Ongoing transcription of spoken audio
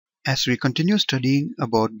As we continue studying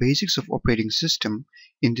about basics of operating system,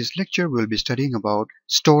 in this lecture we'll be studying about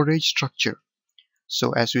storage structure.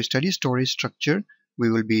 So as we study storage structure,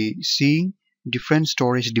 we will be seeing different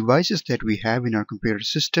storage devices that we have in our computer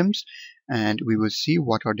systems, and we will see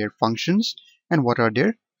what are their functions and what are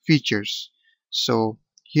their features. So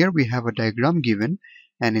here we have a diagram given,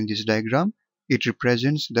 and in this diagram it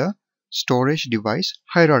represents the storage device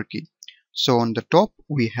hierarchy. So on the top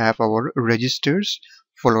we have our registers,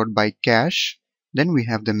 followed by cache, then we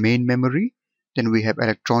have the main memory, then we have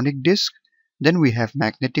electronic disk, then we have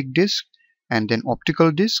magnetic disk, and then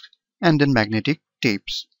optical disk, and then magnetic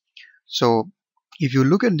tapes. So if you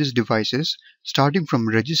look at these devices starting from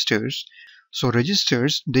registers, so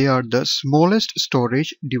registers, they are the smallest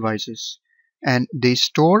storage devices, and they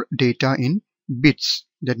store data in bits,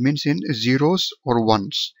 that means in zeros or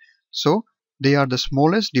ones. So they are the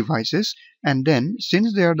smallest devices, and then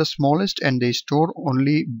since they are the smallest and they store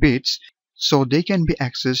only bits, so they can be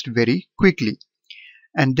accessed very quickly.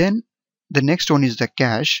 And then the next one is the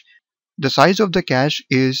cache. The size of the cache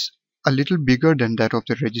is a little bigger than that of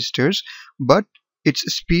the registers, but its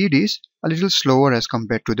speed is a little slower as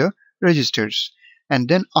compared to the registers. And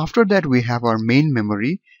then after that we have our main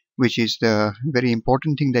memory, which is the very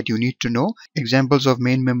important thing that you need to know. Examples of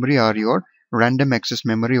main memory are your random access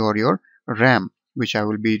memory or your RAM, which I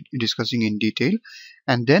will be discussing in detail.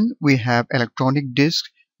 And then we have electronic disks,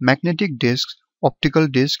 magnetic disks, optical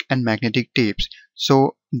disk, and magnetic tapes.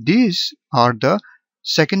 So these are the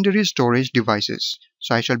secondary storage devices.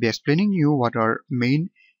 So I shall be explaining you what are main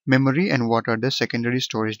memory and what are the secondary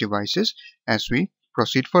storage devices as we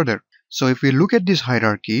proceed further. So if we look at this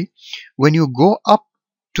hierarchy, when you go up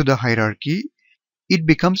to the hierarchy, it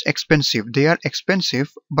becomes expensive. They are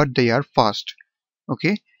expensive, but they are fast.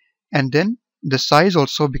 Okay, and then the size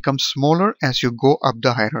also becomes smaller as you go up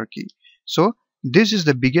the hierarchy. So this is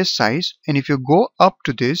the biggest size, and if you go up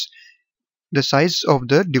to this, the size of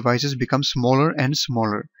the devices becomes smaller and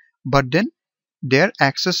smaller, but then their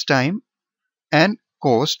access time and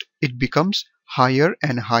cost, it becomes higher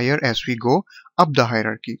and higher as we go up the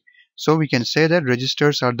hierarchy. So we can say that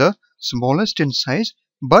registers are the smallest in size,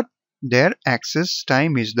 but their access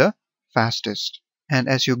time is the fastest. And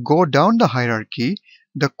as you go down the hierarchy,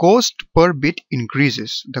 the cost per bit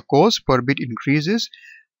increases. The cost per bit increases,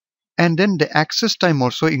 and then the access time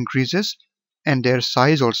also increases, and their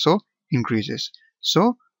size also increases.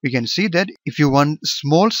 So we can see that if you want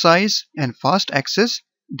small size and fast access,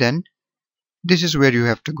 then this is where you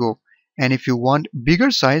have to go. And if you want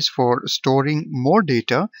bigger size for storing more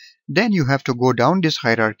data, then you have to go down this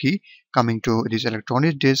hierarchy, coming to this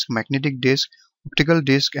electronic disk, magnetic disk, optical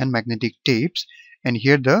disk, and magnetic tapes. And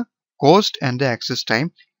here the cost and the access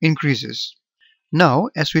time increases. Now,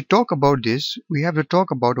 as we talk about this, we have to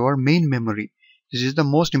talk about our main memory. This is the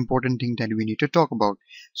most important thing that we need to talk about.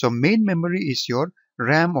 So main memory is your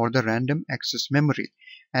RAM, or the random access memory.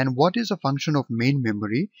 And what is a function of main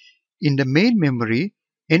memory? In the main memory,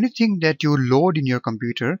 anything that you load in your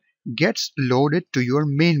computer gets loaded to your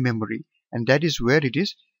main memory, and that is where it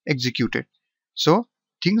is executed. So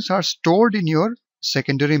things are stored in your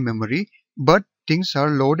secondary memory, but things are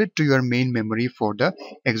loaded to your main memory for the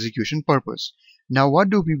execution purpose. Now what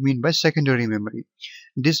do we mean by secondary memory?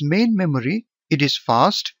 This main memory, it is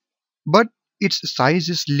fast, but its size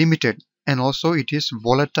is limited, and also it is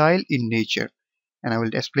volatile in nature. And I will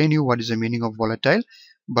explain you what is the meaning of volatile.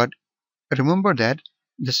 But remember that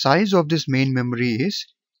the size of this main memory is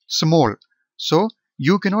small, so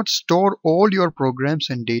you cannot store all your programs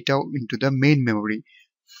and data into the main memory.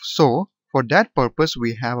 So for that purpose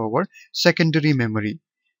we have our secondary memory.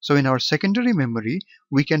 So in our secondary memory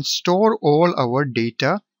we can store all our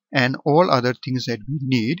data and all other things that we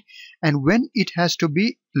need, and when it has to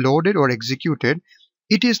be loaded or executed,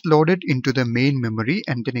 it is loaded into the main memory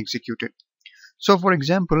and then executed. So for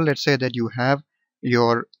example, let's say that you have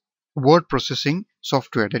your word processing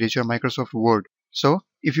software, that is your Microsoft Word. So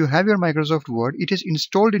if you have your Microsoft Word, it is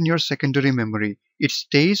installed in your secondary memory. It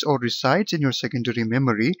stays or resides in your secondary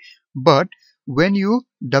memory, but when you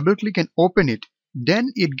double click and open it, then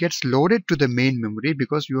it gets loaded to the main memory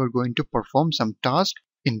because you are going to perform some task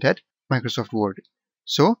in that Microsoft Word.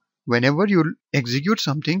 So whenever you execute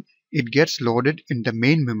something, it gets loaded in the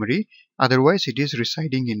main memory, otherwise it is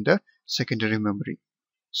residing in the secondary memory.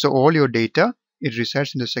 So all your data, it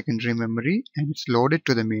resides in the secondary memory and it's loaded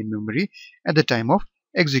to the main memory at the time of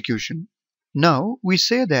execution. Now we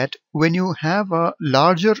say that when you have a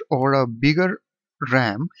larger or a bigger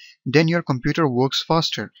RAM, then your computer works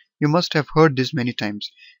faster. You must have heard this many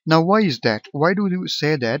times. Now why is that? Why do you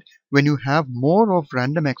say that when you have more of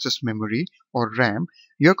random access memory or RAM,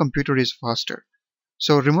 your computer is faster?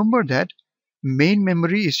 So remember that main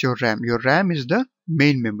memory is your RAM. Your RAM is the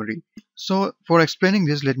main memory. So for explaining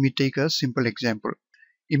this, let me take a simple example.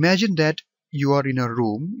 Imagine that you are in a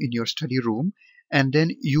room, in your study room, and then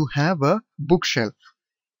you have a bookshelf.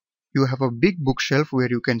 You have a big bookshelf where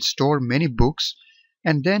you can store many books,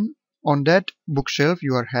 and then on that bookshelf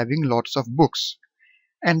you are having lots of books.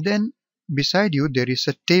 And then beside you there is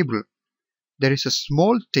a table. There is a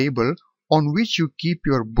small table on which you keep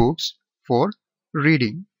your books for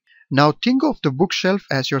reading. Now think of the bookshelf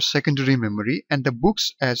as your secondary memory and the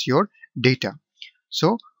books as your data.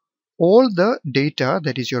 So all the data,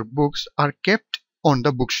 that is your books, are kept on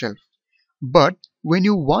the bookshelf. But when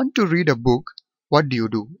you want to read a book, what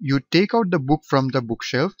do? You take out the book from the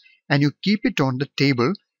bookshelf and you keep it on the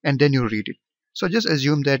table and then you read it. So just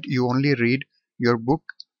assume that you only read your book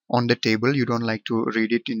on the table. You don't like to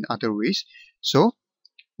read it in other ways. So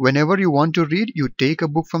whenever you want to read, you take a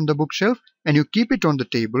book from the bookshelf and you keep it on the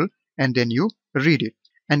table and then you read it.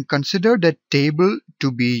 And consider that table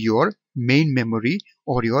to be your main memory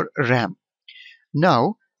or your RAM.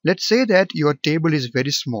 Now, let's say that your table is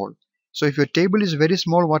very small. So if your table is very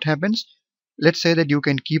small, what happens? Let's say that you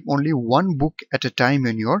can keep only one book at a time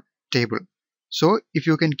in your table. So if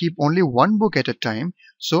you can keep only one book at a time,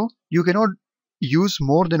 so you cannot use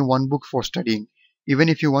more than one book for studying. Even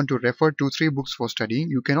if you want to refer 2-3 books for studying,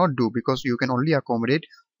 you cannot do, because you can only accommodate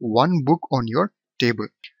one book on your table.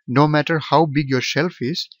 No matter how big your shelf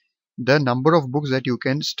is, the number of books that you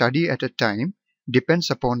can study at a time depends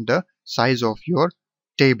upon the size of your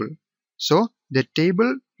table. So the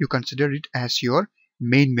table, you consider it as your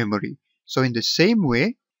main memory. So in the same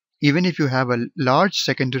way, even if you have a large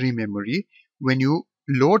secondary memory, when you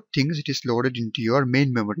load things, it is loaded into your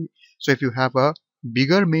main memory. So if you have a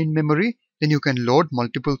bigger main memory, then you can load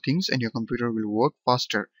multiple things and your computer will work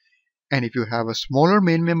faster. And if you have a smaller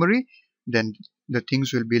main memory, then the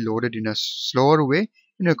things will be loaded in a slower way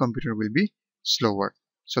and your computer will be slower.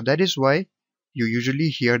 So that is why you usually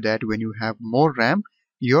hear that when you have more RAM,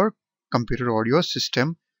 your computer or your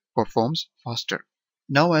system performs faster.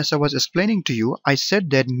 Now, as I was explaining to you, I said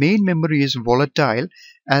that main memory is volatile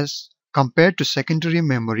as compared to secondary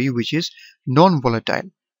memory, which is non-volatile.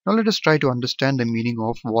 Now let us try to understand the meaning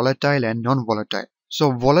of volatile and non-volatile.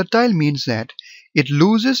 So volatile means that it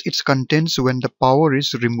loses its contents when the power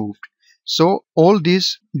is removed. So all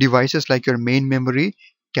these devices like your main memory,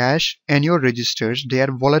 cache and your registers, they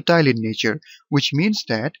are volatile in nature, which means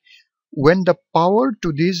that when the power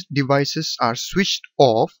to these devices are switched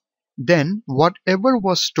off, then whatever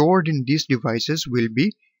was stored in these devices will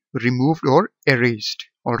be removed or erased.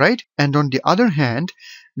 Alright? And on the other hand,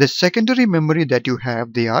 the secondary memory that you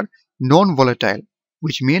have, they are non-volatile,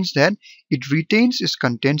 which means that it retains its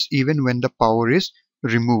contents even when the power is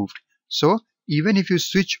removed. So even if you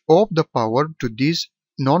switch off the power to these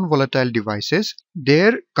non-volatile devices,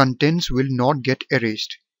 their contents will not get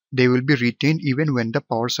erased. They will be retained even when the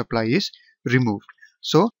power supply is removed.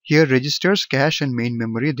 So here registers, cache and main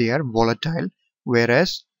memory, they are volatile,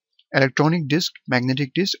 whereas electronic disk,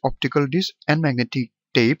 magnetic disk, optical disk and magnetic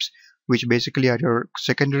tapes, which basically are your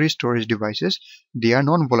secondary storage devices, they are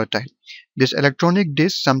non-volatile. This electronic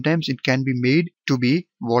disk, sometimes it can be made to be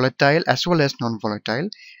volatile as well as non-volatile.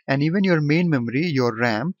 And even your main memory, your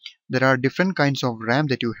RAM, there are different kinds of RAM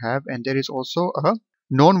that you have, and there is also a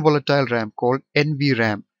non-volatile RAM called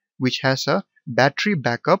NVRAM, which has a battery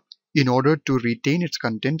backup in order to retain its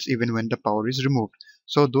contents even when the power is removed.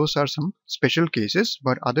 So those are some special cases,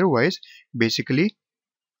 but otherwise basically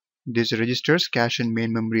these registers, cache and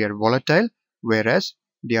main memory are volatile, whereas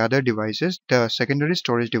the other devices, the secondary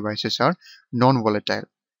storage devices, are non-volatile.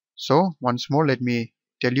 So once more, let me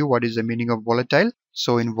tell you what is the meaning of volatile.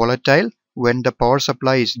 So in volatile, when the power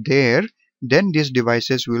supply is there, then these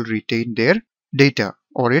devices will retain their data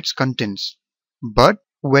or its contents. But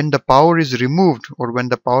when the power is removed or when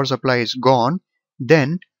the power supply is gone,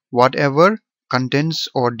 then whatever contents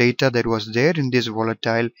or data that was there in these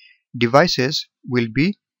volatile devices will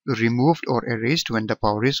be removed or erased when the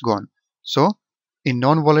power is gone. So in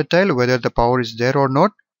non-volatile, whether the power is there or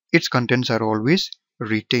not, its contents are always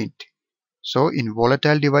retained. So in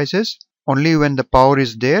volatile devices, only when the power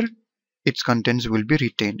is there, its contents will be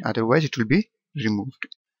retained, otherwise it will be removed.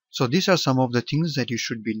 So these are some of the things that you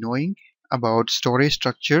should be knowing about storage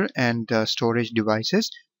structure and storage devices,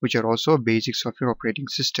 which are also basics of your operating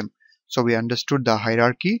system. So we understood the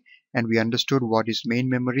hierarchy, and we understood what is main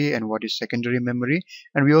memory and what is secondary memory,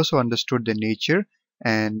 and we also understood the nature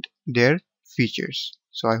and their features.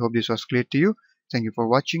 So I hope this was clear to you. Thank you for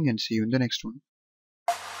watching and see you in the next one.